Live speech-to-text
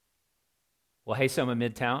Well, hey, Soma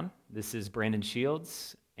Midtown. This is Brandon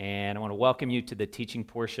Shields, and I want to welcome you to the teaching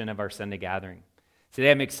portion of our Sunday gathering. Today,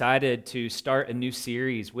 I'm excited to start a new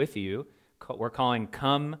series with you. We're calling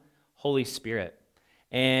Come, Holy Spirit.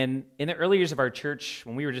 And in the early years of our church,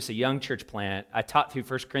 when we were just a young church plant, I taught through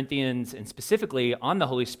 1 Corinthians and specifically on the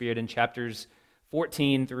Holy Spirit in chapters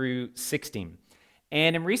 14 through 16.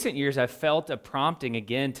 And in recent years, I've felt a prompting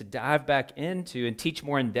again to dive back into and teach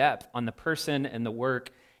more in depth on the person and the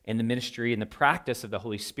work and the ministry and the practice of the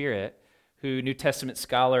Holy Spirit, who New Testament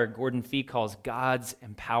scholar Gordon Fee calls God's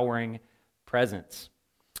empowering presence.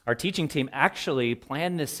 Our teaching team actually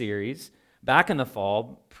planned this series back in the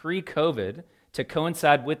fall, pre-COVID, to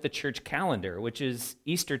coincide with the church calendar, which is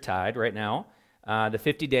Eastertide right now, the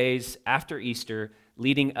 50 days after Easter,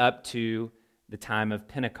 leading up to the time of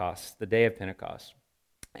Pentecost, the day of Pentecost.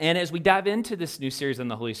 And as we dive into this new series on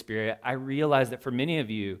the Holy Spirit, I realize that for many of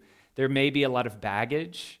you, there may be a lot of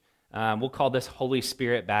baggage. We'll call this Holy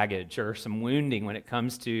Spirit baggage, or some wounding when it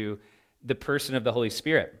comes to the person of the Holy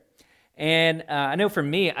Spirit. And I know for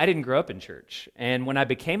me, I didn't grow up in church. And when I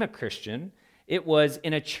became a Christian, it was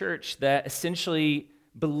in a church that essentially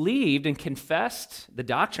believed and confessed the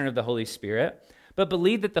doctrine of the Holy Spirit, but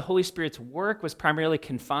believed that the Holy Spirit's work was primarily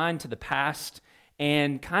confined to the past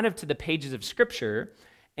and kind of to the pages of Scripture,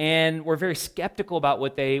 and were very skeptical about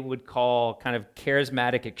what they would call kind of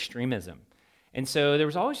charismatic extremism. And so there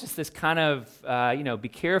was always just this kind of, be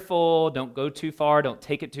careful, don't go too far, don't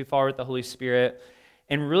take it too far with the Holy Spirit.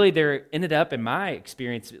 And really there ended up, in my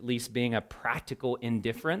experience at least, being a practical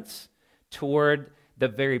indifference toward the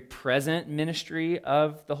very present ministry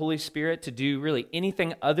of the Holy Spirit to do really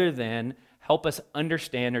anything other than help us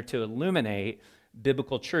understand or to illuminate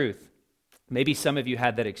biblical truth. Maybe some of you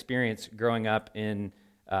had that experience growing up in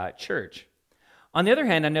church. On the other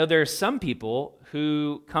hand, I know there are some people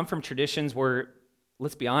who come from traditions where,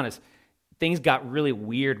 let's be honest, things got really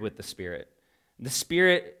weird with the Spirit. The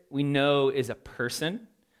Spirit, we know, is a person.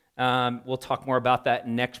 We'll talk more about that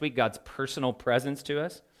next week, God's personal presence to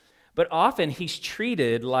us. But often he's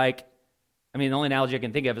treated like, the only analogy I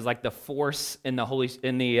can think of is like the Force in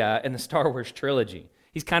the Star Wars trilogy.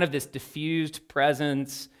 He's kind of this diffused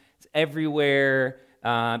presence. It's everywhere.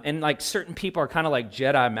 And like certain people are kind of like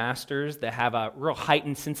Jedi masters that have a real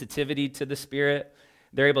heightened sensitivity to the Spirit.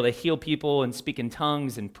 They're able to heal people and speak in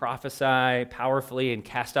tongues and prophesy powerfully and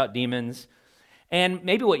cast out demons. And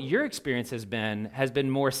maybe what your experience has been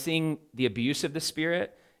more seeing the abuse of the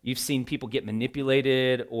Spirit. You've seen people get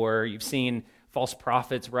manipulated, or you've seen false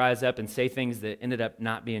prophets rise up and say things that ended up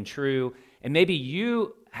not being true. And maybe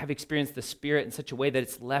you have experienced the Spirit in such a way that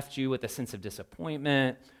it's left you with a sense of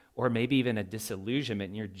disappointment, or maybe even a disillusionment,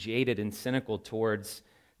 and you're jaded and cynical towards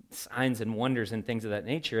signs and wonders and things of that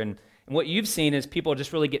nature. And what you've seen is people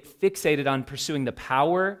just really get fixated on pursuing the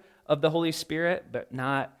power of the Holy Spirit, but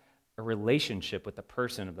not a relationship with the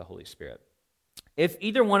person of the Holy Spirit. If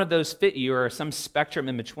either one of those fit you, or some spectrum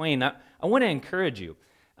in between, I want to encourage you.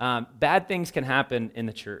 Bad things can happen in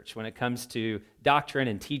the church when it comes to doctrine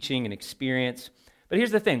and teaching and experience. But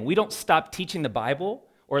here's the thing. We don't stop teaching the Bible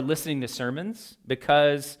or listening to sermons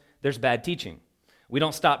because there's bad teaching. We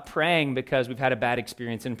don't stop praying because we've had a bad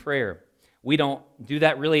experience in prayer. We don't do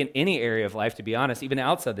that really in any area of life, to be honest, even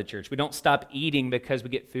outside the church. We don't stop eating because we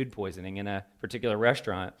get food poisoning in a particular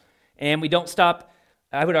restaurant. And we don't stop,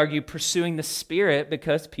 I would argue, pursuing the Spirit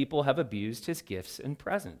because people have abused his gifts and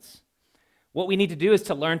presence. What we need to do is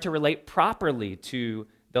to learn to relate properly to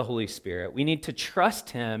the Holy Spirit. We need to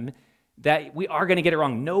trust him that we are going to get it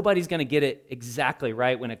wrong. Nobody's going to get it exactly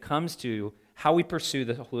right when it comes to how we pursue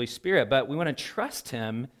the Holy Spirit, but we want to trust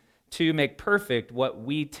him to make perfect what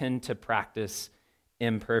we tend to practice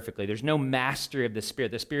imperfectly. There's no mastery of the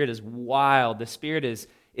Spirit. The Spirit is wild. The Spirit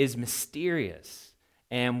is mysterious,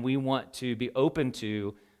 and we want to be open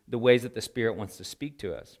to the ways that the Spirit wants to speak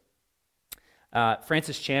to us.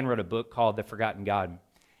 Francis Chan wrote a book called The Forgotten God.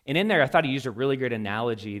 And in there, I thought he used a really great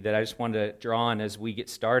analogy that I just wanted to draw on as we get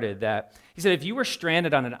started. That he said, if you were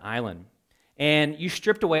stranded on an island and you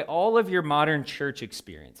stripped away all of your modern church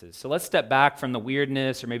experiences, so let's step back from the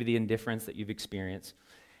weirdness or maybe the indifference that you've experienced,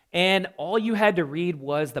 and all you had to read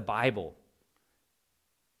was the Bible,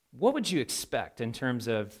 what would you expect in terms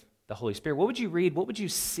of the Holy Spirit? What would you read? What would you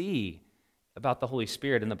see about the Holy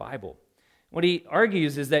Spirit in the Bible? What he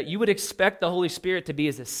argues is that you would expect the Holy Spirit to be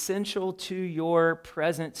as essential to your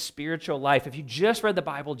present spiritual life. If you just read the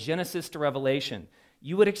Bible, Genesis to Revelation,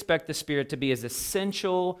 you would expect the Spirit to be as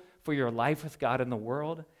essential for your life with God in the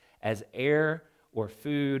world as air or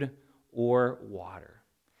food or water.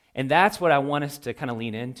 And that's what I want us to kind of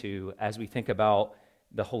lean into as we think about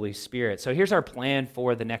the Holy Spirit. So here's our plan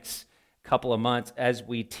for the next couple of months as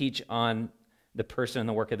we teach on the person and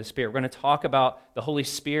the work of the Spirit. We're going to talk about the Holy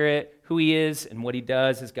Spirit, who he is and what he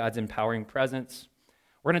does as God's empowering presence.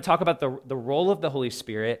 We're going to talk about the role of the Holy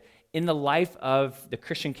Spirit in the life of the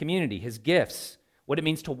Christian community, his gifts, what it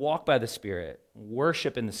means to walk by the Spirit,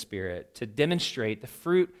 worship in the Spirit, to demonstrate the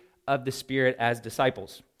fruit of the Spirit as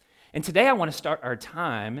disciples. And today I want to start our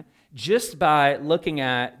time just by looking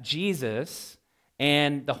at Jesus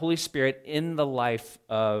and the Holy Spirit in the life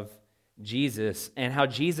of Jesus and how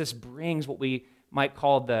Jesus brings what we might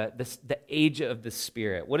call the age of the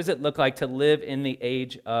Spirit. What does it look like to live in the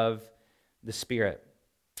age of the Spirit?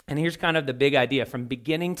 And here's kind of the big idea from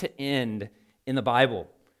beginning to end in the Bible.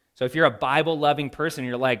 So if you're a Bible-loving person,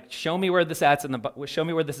 you're like, show me where this is at in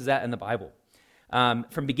the Bible.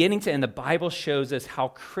 From beginning to end, the Bible shows us how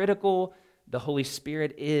critical the Holy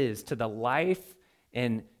Spirit is to the life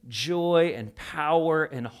and joy and power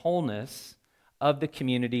and wholeness of the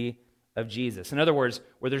community of Jesus. In other words,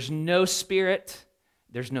 where there's no Spirit,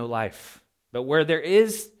 there's no life. But where there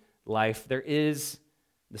is life, there is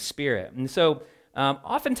the Spirit. And so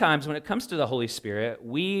oftentimes when it comes to the Holy Spirit,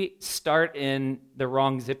 we start in the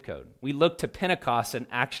wrong zip code. We look to Pentecost in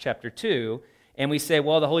Acts chapter 2, and we say,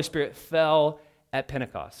 well, the Holy Spirit fell at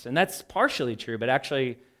Pentecost. And that's partially true, but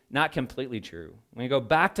actually not completely true. When we go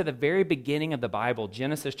back to the very beginning of the Bible,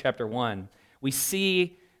 Genesis chapter 1, we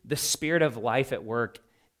see the Spirit of life at work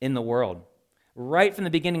in the world. Right from the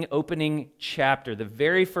beginning, opening chapter, the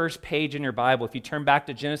very first page in your Bible, if you turn back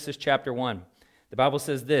to Genesis chapter 1, the Bible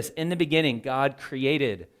says this, in the beginning, God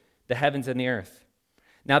created the heavens and the earth.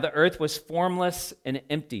 Now the earth was formless and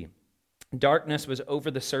empty. Darkness was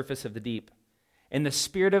over the surface of the deep. And the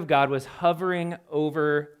Spirit of God was hovering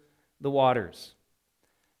over the waters.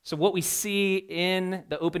 So what we see in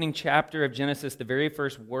the opening chapter of Genesis, the very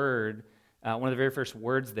first word, one of the very first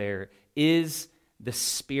words there, is the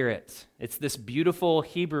Spirit. It's this beautiful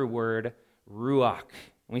Hebrew word, ruach.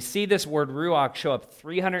 And we see this word ruach show up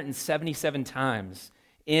 377 times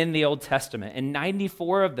in the Old Testament, and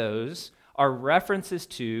 94 of those are references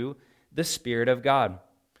to the Spirit of God.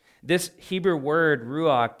 This Hebrew word,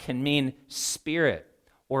 ruach, can mean spirit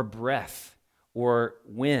or breath or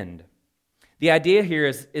wind. The idea here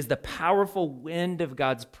is the powerful wind of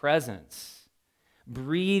God's presence,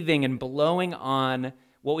 breathing and blowing on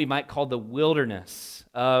what we might call the wilderness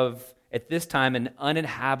of, at this time, an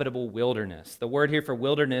uninhabitable wilderness. The word here for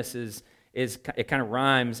wilderness is it kind of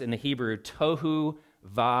rhymes in the Hebrew, tohu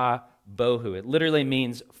va bohu. It literally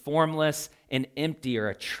means formless and empty or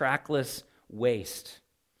a trackless waste.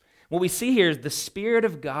 What we see here is the Spirit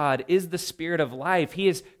of God is the Spirit of life. He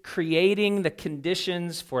is creating the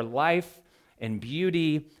conditions for life and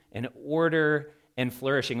beauty and order and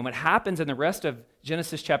flourishing. And what happens in the rest of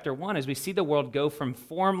Genesis chapter 1 is we see the world go from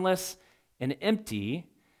formless and empty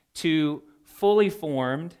to fully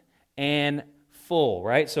formed and full,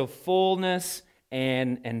 right? So fullness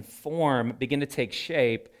and form begin to take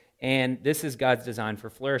shape, and this is God's design for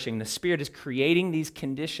flourishing. The Spirit is creating these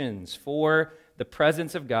conditions for the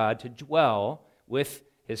presence of God to dwell with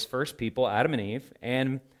his first people, Adam and Eve,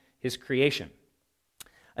 and his creation.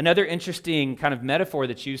 Another interesting kind of metaphor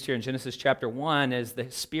that's used here in Genesis chapter 1 is the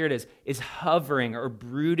Spirit is hovering or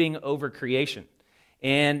brooding over creation.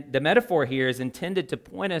 And the metaphor here is intended to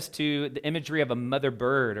point us to the imagery of a mother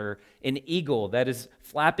bird or an eagle that is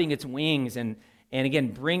flapping its wings and again,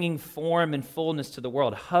 bringing form and fullness to the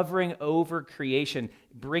world, hovering over creation,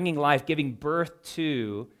 bringing life, giving birth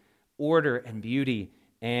to order and beauty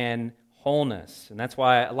and wholeness. And that's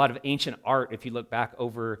why a lot of ancient art, if you look back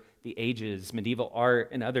over the ages, medieval art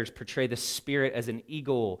and others portray the Spirit as an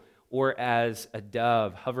eagle or as a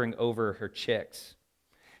dove hovering over her chicks.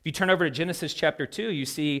 If you turn over to Genesis chapter 2, you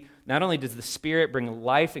see not only does the Spirit bring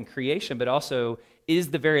life and creation, but also is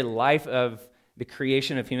the very life of the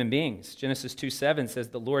creation of human beings. Genesis 2:7 says,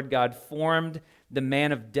 the Lord God formed the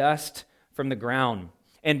man of dust from the ground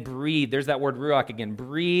and breathed, there's that word ruach again,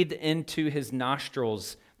 breathed into his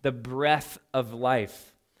nostrils the breath of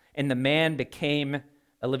life, and the man became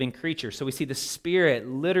a living creature. So we see the Spirit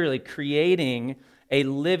literally creating a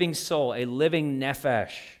living soul, a living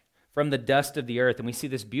nephesh from the dust of the earth. And we see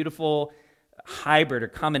this beautiful hybrid or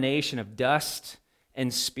combination of dust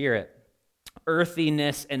and spirit,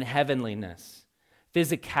 earthiness and heavenliness,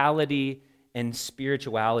 physicality and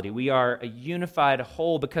spirituality. We are a unified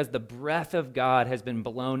whole because the breath of God has been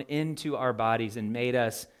blown into our bodies and made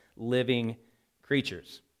us living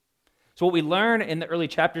creatures. So what we learn in the early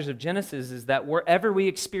chapters of Genesis is that wherever we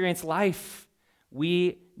experience life,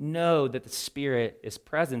 we know that the Spirit is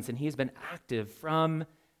present, and he has been active from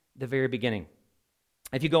the very beginning.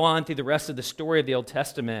 If you go on through the rest of the story of the Old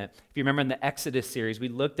Testament, if you remember in the Exodus series, we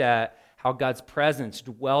looked at how God's presence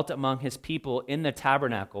dwelt among his people in the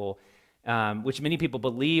tabernacle, which many people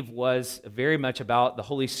believe was very much about the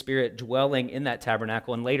Holy Spirit dwelling in that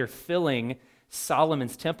tabernacle and later filling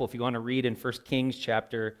Solomon's temple, if you want to read in 1 Kings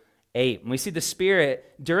chapter 8. And we see the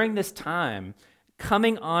Spirit during this time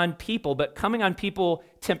coming on people, but coming on people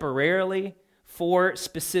temporarily for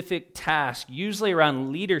specific tasks, usually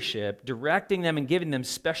around leadership, directing them and giving them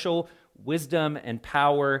special wisdom and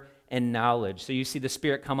power and knowledge. So you see the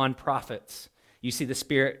Spirit come on prophets. You see the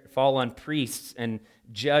Spirit fall on priests and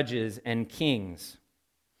judges and kings.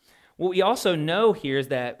 What we also know here is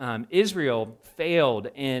that Israel failed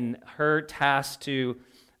in her task to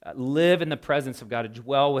live in the presence of God, to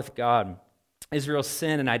dwell with God. Israel's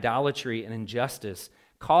sin and idolatry and injustice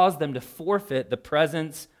caused them to forfeit the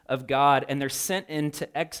presence of God, and they're sent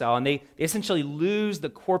into exile, and they essentially lose the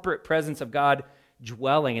corporate presence of God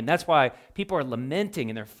dwelling. And that's why people are lamenting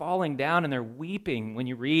and they're falling down and they're weeping when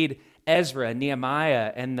you read Ezra and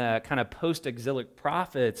Nehemiah and the kind of post-exilic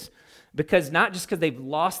prophets, because not just because they've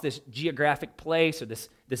lost this geographic place or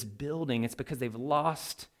this building, it's because they've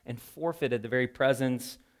lost and forfeited the very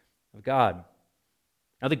presence of God.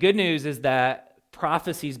 Now, the good news is that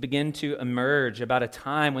prophecies begin to emerge about a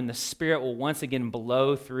time when the Spirit will once again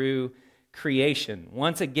blow through creation.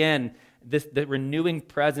 Once again, the renewing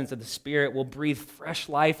presence of the Spirit will breathe fresh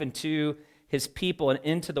life into his people and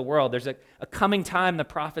into the world. There's a coming time, the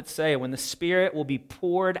prophets say, when the Spirit will be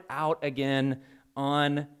poured out again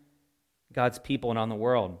on God's people and on the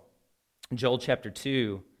world. In Joel chapter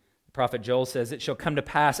 2, the prophet Joel says, "It shall come to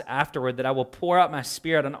pass afterward that I will pour out my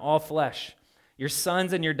Spirit on all flesh. Your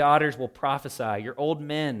sons and your daughters will prophesy. Your old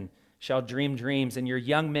men shall dream dreams, and your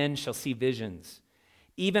young men shall see visions.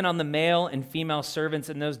 Even on the male and female servants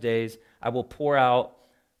in those days, I will pour out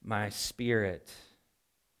my Spirit."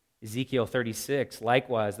 Ezekiel 36,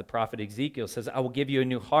 likewise, the prophet Ezekiel says, "I will give you a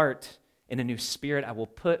new heart, and a new spirit I will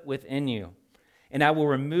put within you. And I will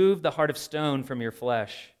remove the heart of stone from your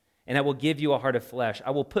flesh, and I will give you a heart of flesh.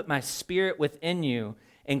 I will put my Spirit within you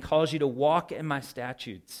and cause you to walk in my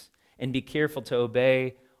statutes and be careful to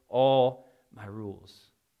obey all my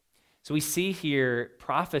rules." So we see here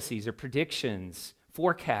prophecies or predictions,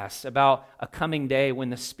 forecasts about a coming day when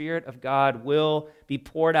the Spirit of God will be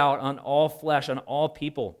poured out on all flesh, on all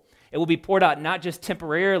people. It will be poured out not just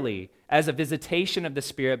temporarily as a visitation of the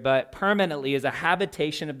Spirit, but permanently as a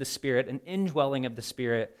habitation of the Spirit, an indwelling of the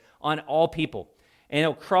Spirit on all people. And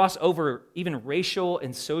it'll cross over even racial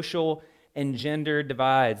and social and gender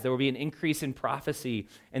divides. There will be an increase in prophecy,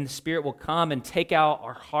 and the Spirit will come and take out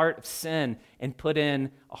our heart of sin and put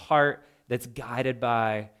in a heart that's guided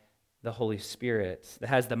by the Holy Spirit, that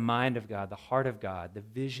has the mind of God, the heart of God, the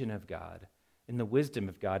vision of God, and the wisdom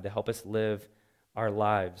of God to help us live our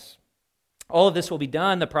lives. All of this will be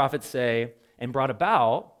done, the prophets say, and brought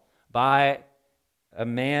about by a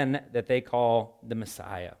man that they call the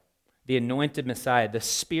Messiah, the anointed Messiah, the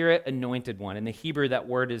Spirit-anointed one. In the Hebrew, that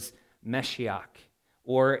word is Meshiach,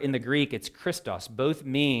 or in the Greek, it's Christos. Both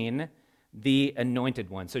mean the anointed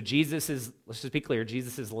one. So let's just be clear,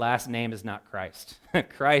 Jesus' last name is not Christ.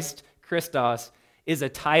 Christ, Christos, is a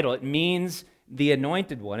title. It means the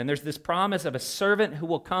anointed one. And there's this promise of a servant who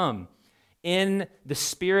will come in the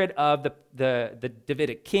spirit of the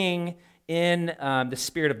Davidic king, in the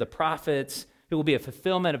spirit of the prophets, who will be a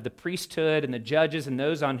fulfillment of the priesthood and the judges and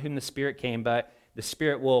those on whom the Spirit came, but the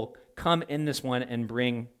Spirit will come in this one and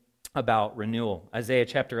bring about renewal. Isaiah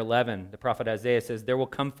chapter 11, the prophet Isaiah says, "There will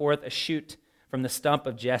come forth a shoot from the stump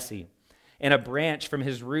of Jesse, and a branch from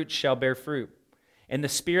his roots shall bear fruit. And the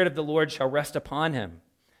Spirit of the Lord shall rest upon him,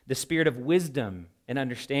 the Spirit of wisdom and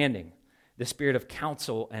understanding, the Spirit of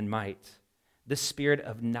counsel and might, the Spirit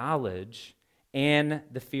of knowledge and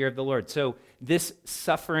the fear of the Lord." So this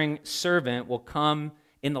suffering servant will come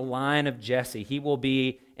in the line of Jesse. He will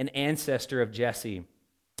be an ancestor of Jesse,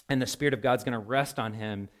 and the Spirit of God's going to rest on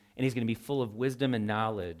him, and he's going to be full of wisdom and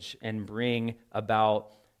knowledge and bring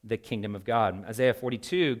about the kingdom of God. Isaiah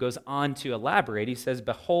 42 goes on to elaborate. He says,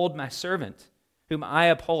 "Behold my servant, whom I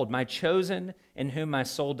uphold, my chosen, in whom my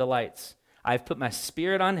soul delights. I have put my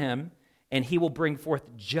Spirit on him, and he will bring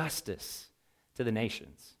forth justice to the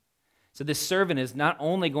nations." So this servant is not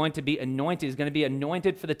only going to be anointed, he's going to be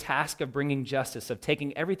anointed for the task of bringing justice, of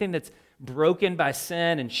taking everything that's broken by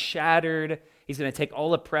sin and shattered. He's going to take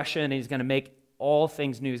all oppression, and he's going to make all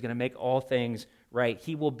things new. He's going to make all things right.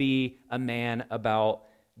 He will be a man about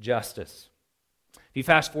justice. If you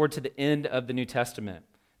fast forward to the end of the New Testament,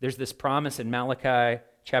 there's this promise in Malachi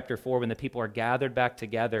chapter 4 when the people are gathered back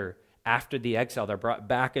together after the exile. They're brought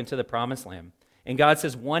back into the promised land. And God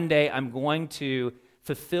says, one day I'm going to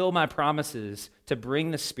fulfill my promises to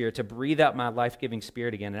bring the Spirit, to breathe out my life-giving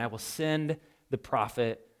Spirit again, and I will send the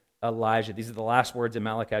prophet Elijah. These are the last words in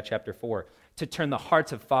Malachi chapter 4, to turn the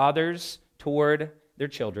hearts of fathers toward their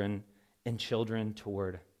children and children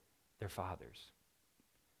toward their fathers.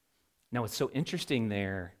 Now, what's so interesting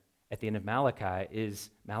there at the end of Malachi is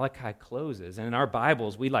Malachi closes, and in our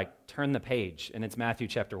Bibles, we turn the page, and it's Matthew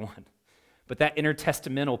chapter 1. But that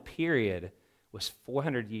intertestamental period was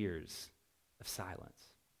 400 years of silence.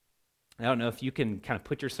 I don't know if you can kind of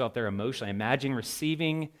put yourself there emotionally. Imagine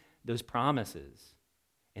receiving those promises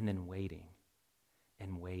and then waiting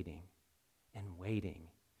and waiting and waiting.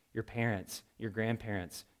 Your parents, your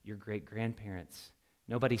grandparents, your great-grandparents,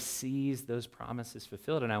 nobody sees those promises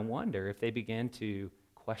fulfilled. And I wonder if they begin to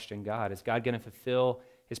question God. Is God going to fulfill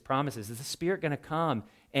his promises? Is the Spirit going to come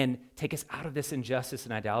and take us out of this injustice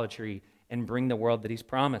and idolatry and bring the world that he's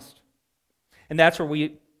promised? And that's where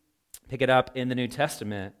we pick it up in the New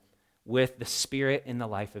Testament with the Spirit in the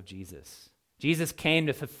life of Jesus. Jesus came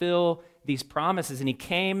to fulfill these promises, and he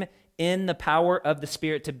came in the power of the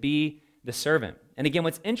Spirit to be the servant. And again,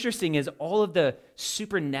 what's interesting is all of the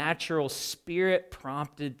supernatural,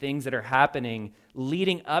 Spirit-prompted things that are happening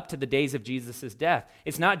leading up to the days of Jesus' death.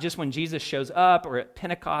 It's not just when Jesus shows up or at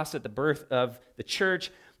Pentecost at the birth of the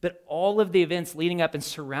church, but all of the events leading up and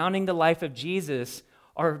surrounding the life of Jesus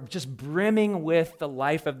are just brimming with the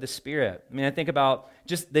life of the Spirit. I mean, I think about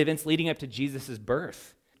just the events leading up to Jesus'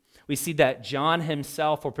 birth. We see that John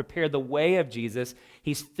himself will prepare the way of Jesus.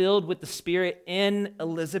 He's filled with the Spirit in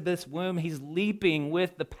Elizabeth's womb. He's leaping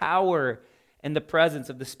with the power and the presence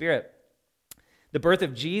of the Spirit. The birth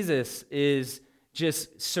of Jesus is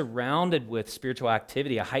just surrounded with spiritual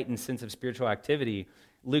activity, a heightened sense of spiritual activity.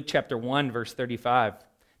 Luke chapter 1, verse 35,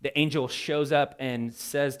 the angel shows up and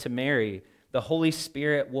says to Mary, "The Holy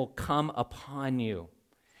Spirit will come upon you,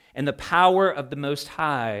 and the power of the Most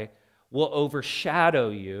High will overshadow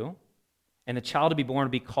you, and the child to be born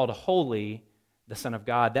will be called Holy, the Son of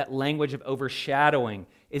God." That language of overshadowing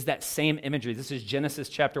is that same imagery. This is Genesis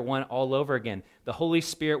chapter 1 all over again. The Holy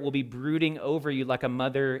Spirit will be brooding over you like a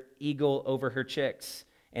mother eagle over her chicks,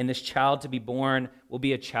 and this child to be born will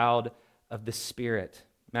be a child of the Spirit.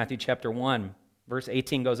 Matthew chapter 1, verse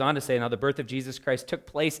 18 goes on to say, "Now the birth of Jesus Christ took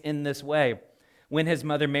place in this way. When his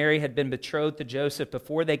mother Mary had been betrothed to Joseph,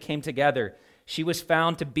 before they came together, she was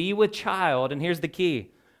found to be with child," and here's the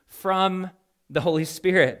key, "from the Holy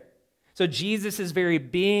Spirit." So Jesus' very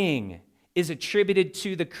being is attributed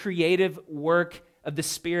to the creative work of the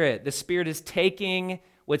Spirit. The Spirit is taking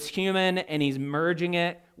what's human and he's merging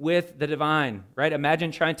it with the divine, right?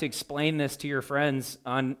 Imagine trying to explain this to your friends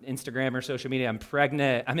on Instagram or social media.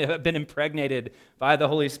 I've been impregnated by the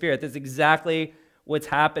Holy Spirit. That's exactly what's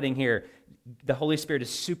happening here. The Holy Spirit is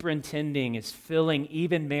superintending, is filling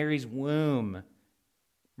even Mary's womb,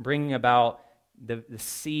 bringing about the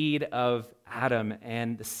seed of Adam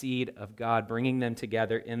and the seed of God, bringing them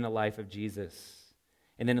together in the life of Jesus.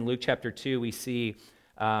 And then in Luke chapter 2, we see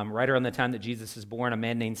right around the time that Jesus is born, a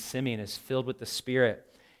man named Simeon is filled with the Spirit.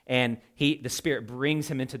 And the Spirit brings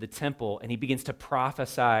him into the temple, and he begins to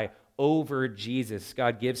prophesy over Jesus.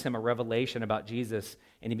 God gives him a revelation about Jesus,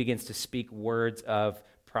 and he begins to speak words of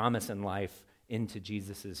promise and life into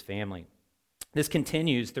Jesus' family. This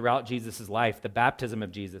continues throughout Jesus' life, the baptism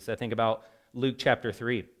of Jesus. I think about Luke chapter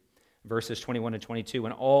 3, verses 21 to 22,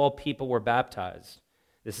 when all people were baptized.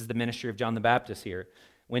 This is the ministry of John the Baptist here.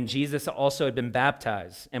 When Jesus also had been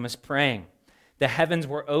baptized and was praying, the heavens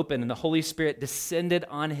were opened, and the Holy Spirit descended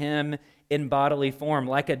on him in bodily form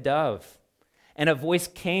like a dove. And a voice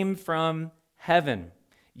came from heaven,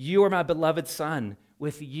 "You are my beloved Son.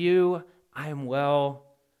 With you I am well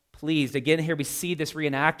pleased." Again, here we see this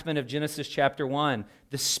reenactment of Genesis chapter 1,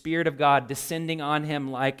 the Spirit of God descending on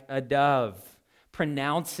him like a dove,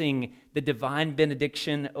 pronouncing the divine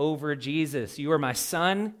benediction over Jesus. "You are my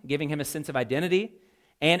Son," giving him a sense of identity,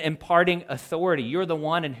 and imparting authority. "You're the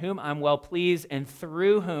one in whom I'm well pleased, and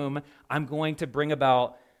through whom I'm going to bring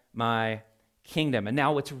about my kingdom." And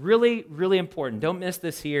now what's really, really important, don't miss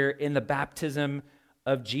this here in the baptism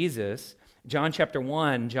of Jesus. John chapter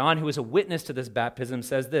 1, John, who was a witness to this baptism,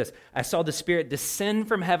 says this, "I saw the Spirit descend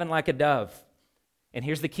from heaven like a dove." And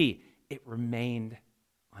here's the key, it remained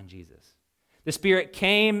on Jesus. The Spirit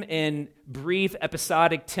came in brief,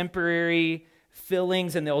 episodic, temporary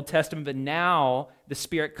fillings in the Old Testament, but now the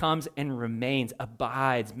Spirit comes and remains,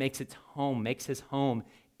 abides, makes his home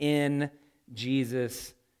in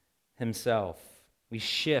Jesus himself. We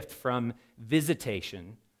shift from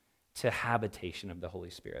visitation to habitation of the Holy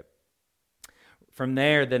Spirit. From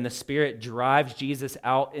there, then the Spirit drives Jesus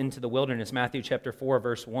out into the wilderness. Matthew chapter 4,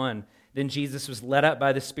 verse 1. Then Jesus was led up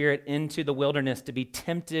by the Spirit into the wilderness to be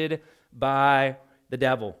tempted by the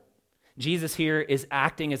devil. Jesus here is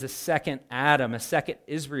acting as a second Adam, a second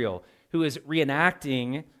Israel, who is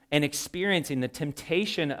reenacting and experiencing the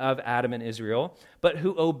temptation of Adam and Israel, but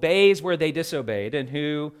who obeys where they disobeyed and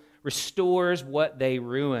who restores what they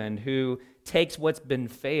ruined, who takes what's been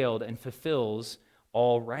failed and fulfills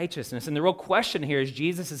all righteousness. And the real question here is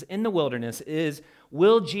Jesus is in the wilderness is,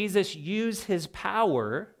 will Jesus use his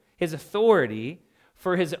power, his authority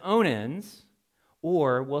for his own ends,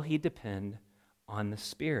 or will he depend on the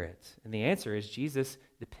Spirit? And the answer is Jesus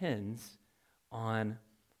depends on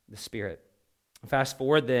the Spirit. Fast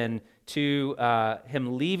forward then to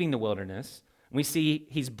him leaving the wilderness. We see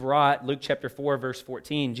he's brought, Luke chapter 4, verse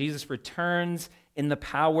 14, Jesus returns in the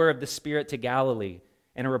power of the Spirit to Galilee,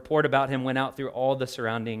 and a report about him went out through all the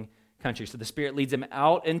surrounding country. So the Spirit leads him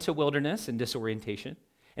out into wilderness and disorientation,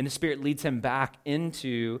 and the Spirit leads him back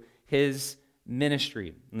into his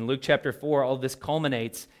ministry. In Luke chapter 4, all of this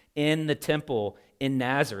culminates in the temple in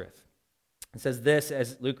Nazareth. It says this,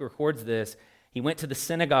 as Luke records this, he went to the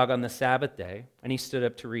synagogue on the Sabbath day, and he stood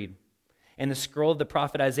up to read. And the scroll of the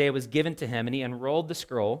prophet Isaiah was given to him, and he unrolled the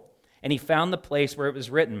scroll, and he found the place where it was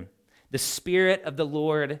written, "The Spirit of the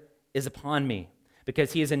Lord is upon me,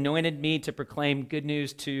 because he has anointed me to proclaim good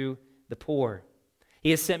news to the poor.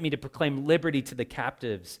 He has sent me to proclaim liberty to the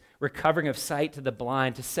captives, recovering of sight to the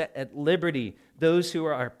blind, to set at liberty those who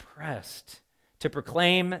are oppressed, to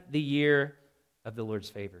proclaim the year of the Lord's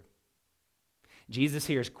favor." Jesus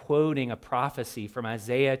here is quoting a prophecy from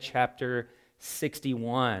Isaiah chapter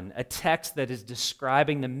 61, a text that is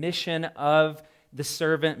describing the mission of the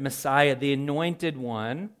servant Messiah, the anointed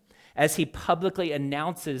one, as he publicly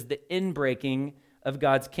announces the inbreaking of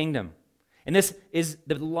God's kingdom. And this is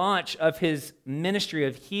the launch of his ministry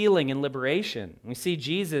of healing and liberation. We see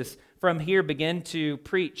Jesus from here begin to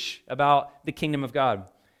preach about the kingdom of God,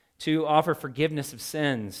 to offer forgiveness of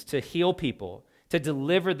sins, to heal people, to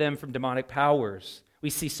deliver them from demonic powers. We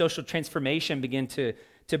see social transformation begin to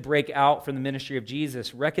break out from the ministry of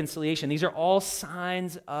Jesus, reconciliation. These are all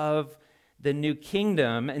signs of the new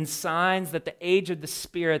kingdom and signs that the age of the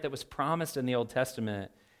Spirit that was promised in the Old Testament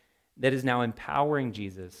that is now empowering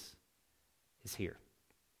Jesus is here.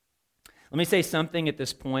 Let me say something at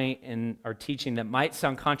this point in our teaching that might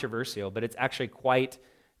sound controversial, but it's actually quite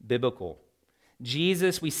biblical.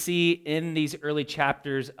 Jesus, we see in these early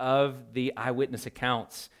chapters of the eyewitness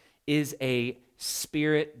accounts, is a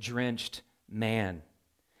Spirit-drenched man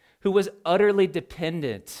who was utterly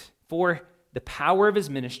dependent for the power of his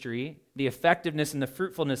ministry, the effectiveness and the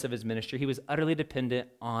fruitfulness of his ministry. He was utterly dependent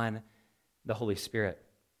on the Holy Spirit.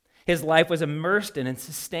 His life was immersed in and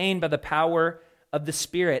sustained by the power of the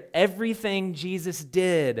Spirit. Everything Jesus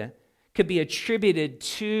did could be attributed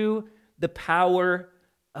to the power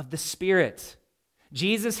of the Spirit.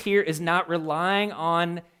 Jesus here is not relying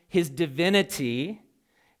on his divinity.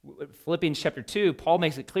 Philippians chapter 2, Paul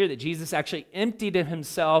makes it clear that Jesus actually emptied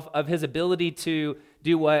himself of his ability to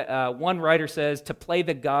do what one writer says, to play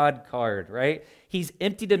the God card, right? He's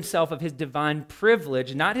emptied himself of his divine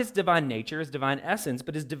privilege, not his divine nature, his divine essence,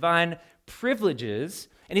 but his divine privileges,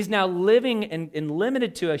 and he's now living and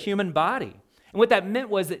limited to a human body. And what that meant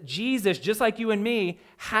was that Jesus, just like you and me,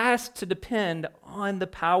 has to depend on the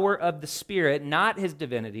power of the Spirit, not his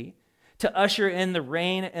divinity, to usher in the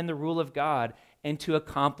reign and the rule of God and to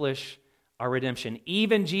accomplish our redemption.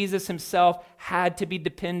 Even Jesus himself had to be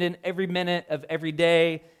dependent every minute of every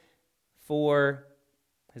day for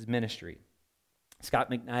his ministry. Scott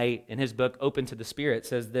McKnight, in his book, Open to the Spirit,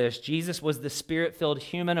 says this: Jesus was the Spirit-filled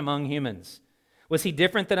human among humans. Was he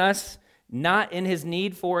different than us? Not in his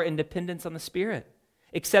need for independence on the Spirit,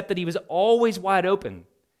 except that he was always wide open,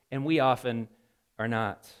 and we often are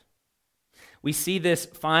not. We see this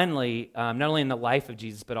finally, not only in the life of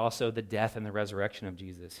Jesus, but also the death and the resurrection of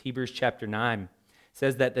Jesus. Hebrews chapter 9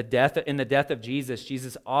 says that in the death of Jesus,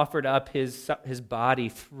 Jesus offered up his body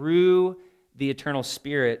through the eternal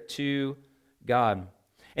Spirit to God.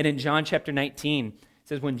 And in John chapter 19, it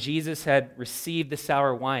says when Jesus had received the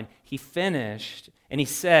sour wine, he finished, and he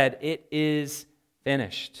said, "It is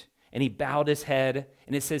finished." And he bowed his head,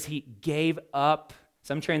 and it says he gave up,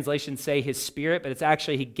 some translations say his spirit, but it's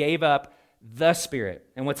actually he gave up the Spirit.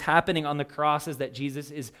 And what's happening on the cross is that Jesus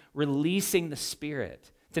is releasing the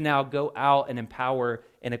Spirit to now go out and empower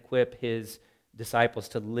and equip his disciples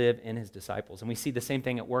to live in his disciples. And we see the same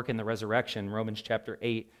thing at work in the resurrection, Romans chapter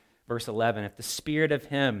 8, verse 11. If the Spirit of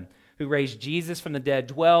him who raised Jesus from the dead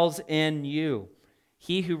dwells in you,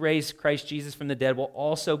 he who raised Christ Jesus from the dead will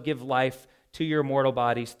also give life to your mortal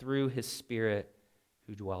bodies through his Spirit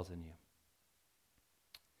who dwells in you.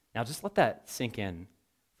 Now just let that sink in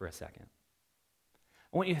for a second.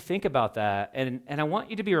 I want you to think about that, and I want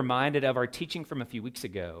you to be reminded of our teaching from a few weeks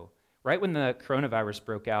ago, right when the coronavirus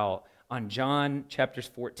broke out, on John chapters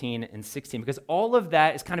 14 and 16, because all of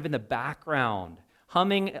that is kind of in the background,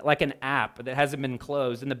 humming like an app that hasn't been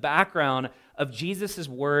closed, in the background of Jesus'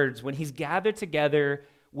 words when he's gathered together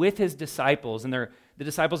with his disciples, and the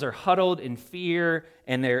disciples are huddled in fear,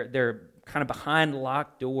 and they're kind of behind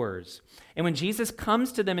locked doors. And when Jesus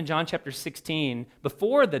comes to them in John chapter 16,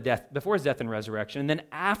 before his death and resurrection, and then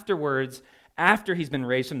afterwards, after he's been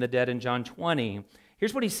raised from the dead in John 20,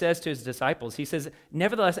 here's what he says to his disciples. He says,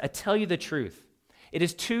 "Nevertheless, I tell you the truth. It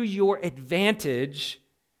is to your advantage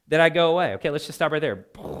that I go away." Okay, let's just stop right there.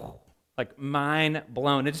 Like mind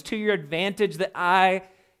blown. It is to your advantage that I,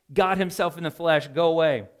 God himself in the flesh, go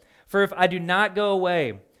away. For if I do not go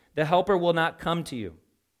away, the helper will not come to you.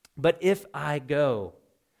 But if I go,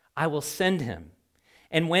 I will send him.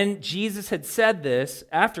 And when Jesus had said this,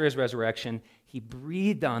 after his resurrection, he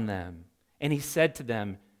breathed on them, and he said to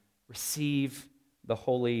them, "Receive the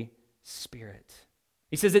Holy Spirit."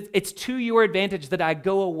 He says, it's to your advantage that I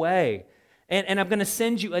go away, and I'm going to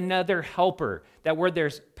send you another helper. That word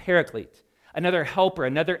there's paraclete, another helper,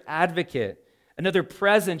 another advocate, another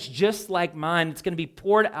presence just like mine. It's going to be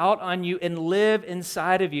poured out on you and live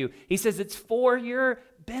inside of you. He says it's for your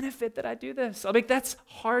benefit that I do this. I mean, that's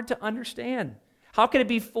hard to understand. How can it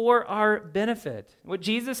be for our benefit? What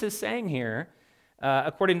Jesus is saying here,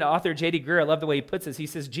 according to author J.D. Greer, I love the way he puts this. He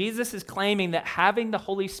says, Jesus is claiming that having the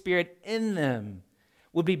Holy Spirit in them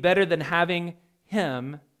would be better than having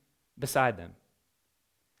him beside them.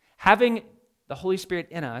 Having the Holy Spirit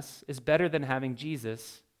in us is better than having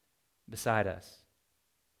Jesus beside us.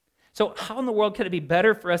 So how in the world could it be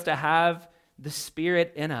better for us to have the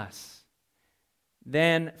Spirit in us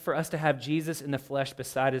than for us to have Jesus in the flesh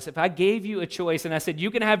beside us? If I gave you a choice and I said,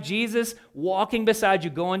 you can have Jesus walking beside you,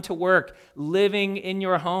 going to work, living in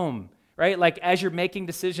your home, right? Like as you're making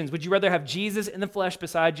decisions, would you rather have Jesus in the flesh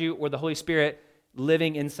beside you or the Holy Spirit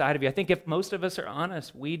living inside of you? I think if most of us are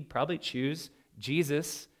honest, we'd probably choose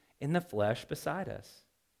Jesus in the flesh beside us.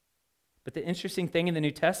 But the interesting thing in the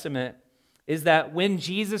New Testament is that when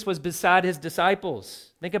Jesus was beside his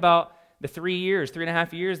disciples, think about the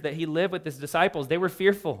 3.5 years that he lived with his disciples, they were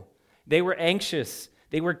fearful. They were anxious.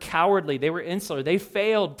 They were cowardly. They were insular. They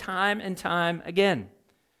failed time and time again.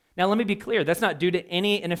 Now, let me be clear. That's not due to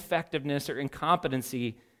any ineffectiveness or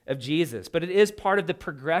incompetency of Jesus, but it is part of the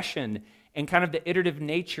progression and kind of the iterative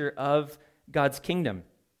nature of God's kingdom.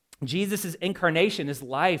 Jesus' incarnation, his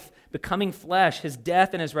life, becoming flesh, his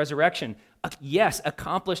death and his resurrection, yes,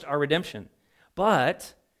 accomplished our redemption.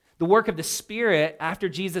 But the work of the Spirit after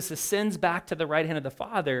Jesus ascends back to the right hand of the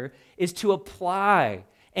Father is to apply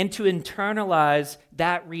and to internalize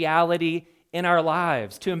that reality in our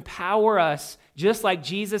lives, to empower us just like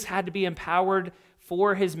Jesus had to be empowered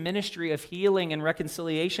for his ministry of healing and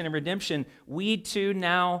reconciliation and redemption. We too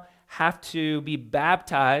now have to be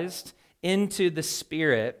baptized into the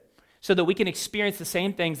Spirit so that we can experience the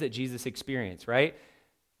same things that Jesus experienced, right?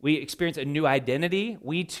 We experience a new identity.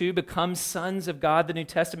 We too become sons of God. The New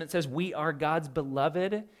Testament says we are God's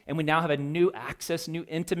beloved, and we now have a new access, new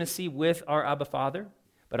intimacy with our Abba Father,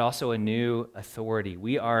 but also a new authority.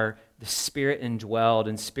 We are the Spirit-indwelled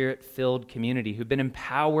and Spirit-filled community who've been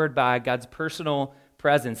empowered by God's personal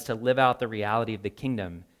presence to live out the reality of the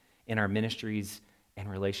kingdom in our ministries and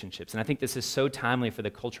relationships. And I think this is so timely for the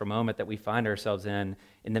cultural moment that we find ourselves in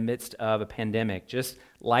the midst of a pandemic. Just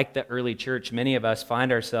like the early church, many of us find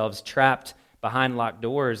ourselves trapped behind locked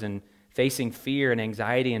doors and facing fear and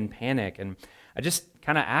anxiety and panic. And I just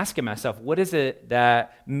kind of asking myself, what is it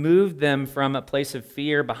that moved them from a place of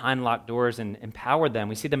fear behind locked doors and empowered them?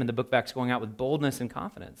 We see them in the book of Acts going out with boldness and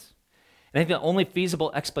confidence. And I think the only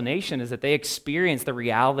feasible explanation is that they experienced the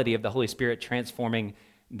reality of the Holy Spirit transforming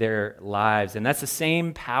their lives. And that's the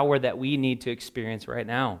same power that we need to experience right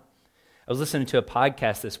now. I was listening to a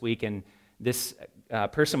podcast this week, and this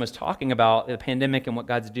person was talking about the pandemic and what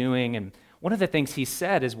God's doing. And one of the things he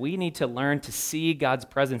said is we need to learn to see God's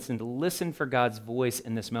presence and to listen for God's voice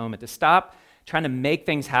in this moment, to stop trying to make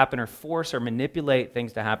things happen or force or manipulate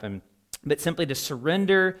things to happen, but simply to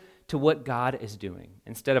surrender to what God is doing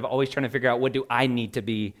instead of always trying to figure out what do I need to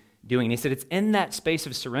be doing. And he said it's in that space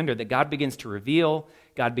of surrender that God begins to reveal,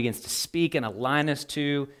 God begins to speak and align us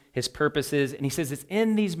to his purposes. And he says it's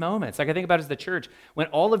in these moments, like I think about as the church, when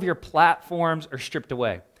all of your platforms are stripped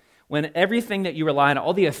away, when everything that you rely on,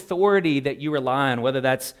 all the authority that you rely on, whether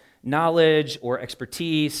that's knowledge or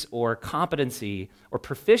expertise or competency or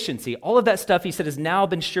proficiency, all of that stuff, he said, has now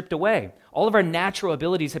been stripped away. All of our natural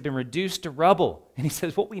abilities have been reduced to rubble. And he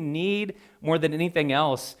says what we need more than anything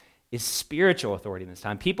else is spiritual authority in this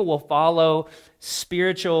time. People will follow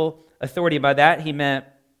spiritual authority. By that, he meant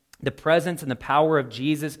the presence and the power of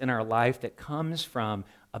Jesus in our life that comes from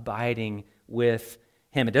abiding with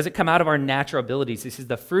him. It doesn't come out of our natural abilities. This is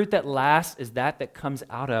the fruit that lasts is that comes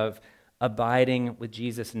out of abiding with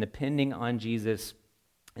Jesus and depending on Jesus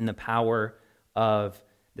in the power of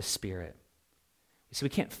the Spirit. So we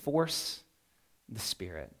can't force the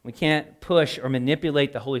Spirit. We can't push or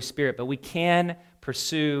manipulate the Holy Spirit, but we can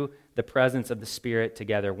pursue the presence of the Spirit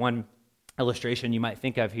together. One illustration you might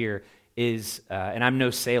think of here is, and I'm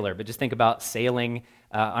no sailor, but just think about sailing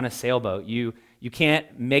on a sailboat. You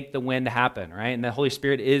can't make the wind happen, right? And the Holy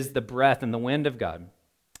Spirit is the breath and the wind of God.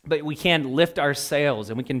 But we can lift our sails,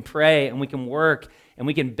 and we can pray, and we can work, and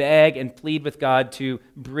we can beg and plead with God to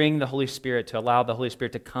bring the Holy Spirit, to allow the Holy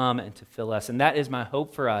Spirit to come and to fill us. And that is my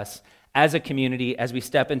hope for us as a community as we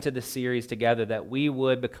step into this series together, that we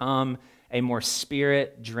would become a more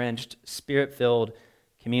Spirit-drenched, Spirit-filled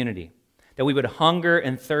community. That we would hunger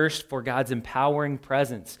and thirst for God's empowering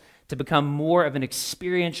presence to become more of an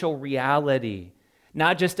experiential reality,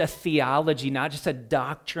 not just a theology, not just a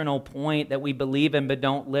doctrinal point that we believe in but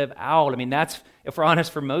don't live out. I mean, that's, if we're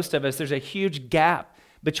honest, for most of us, there's a huge gap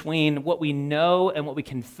between what we know and what we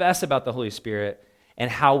confess about the Holy Spirit and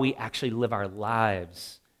how we actually live our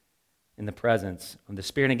lives in the presence of the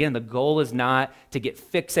Spirit. And again, the goal is not to get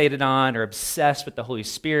fixated on or obsessed with the Holy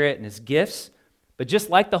Spirit and his gifts, but just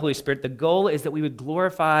like the Holy Spirit, the goal is that we would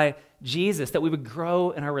glorify Jesus, that we would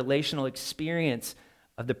grow in our relational experience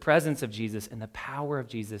of the presence of Jesus and the power of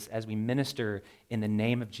Jesus as we minister in the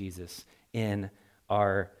name of Jesus in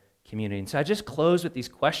our community. And so I just close with these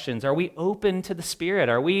questions. Are we open to the Spirit?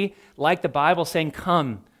 Are we, like the Bible, saying,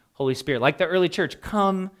 "Come, Holy Spirit"? Like the early church,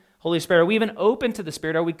 "Come, Holy Spirit." Are we even open to the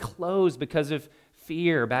Spirit? Are we closed because of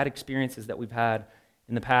fear, bad experiences that we've had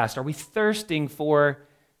in the past? Are we thirsting for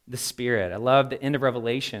the Spirit? I love the end of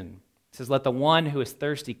Revelation. It says, "Let the one who is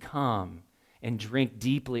thirsty come and drink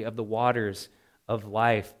deeply of the waters of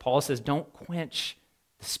life." Paul says, don't quench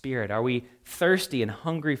the Spirit. Are we thirsty and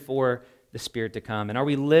hungry for the Spirit to come? And are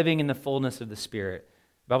we living in the fullness of the Spirit?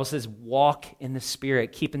 The Bible says, walk in the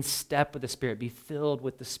Spirit, keep in step with the Spirit, be filled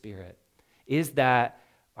with the Spirit. Is that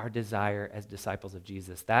our desire as disciples of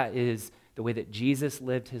Jesus? That is the way that Jesus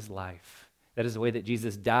lived his life. That is the way that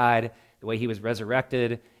Jesus died, the way he was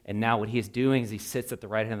resurrected, and now what he is doing is he sits at the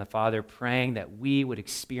right hand of the Father, praying that we would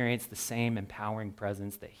experience the same empowering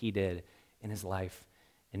presence that he did in his life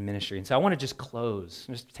and ministry. And so I want to just close.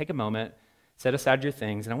 Just take a moment, set aside your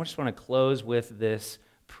things, and I just want to close with this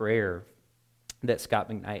prayer that Scott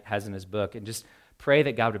McKnight has in his book, and just pray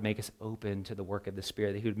that God would make us open to the work of the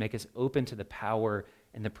Spirit, that he would make us open to the power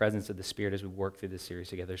and the presence of the Spirit as we work through this series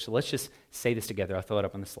together. So let's just say this together. I'll throw it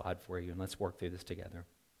up on the slide for you, and let's work through this together.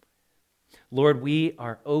 Lord, we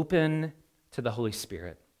are open to the Holy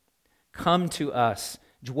Spirit. Come to us,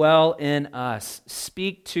 dwell in us,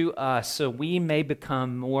 speak to us so we may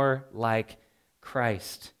become more like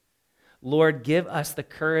Christ. Lord, give us the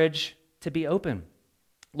courage to be open.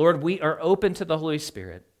 Lord, we are open to the Holy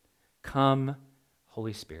Spirit. Come,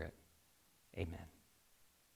 Holy Spirit. Amen.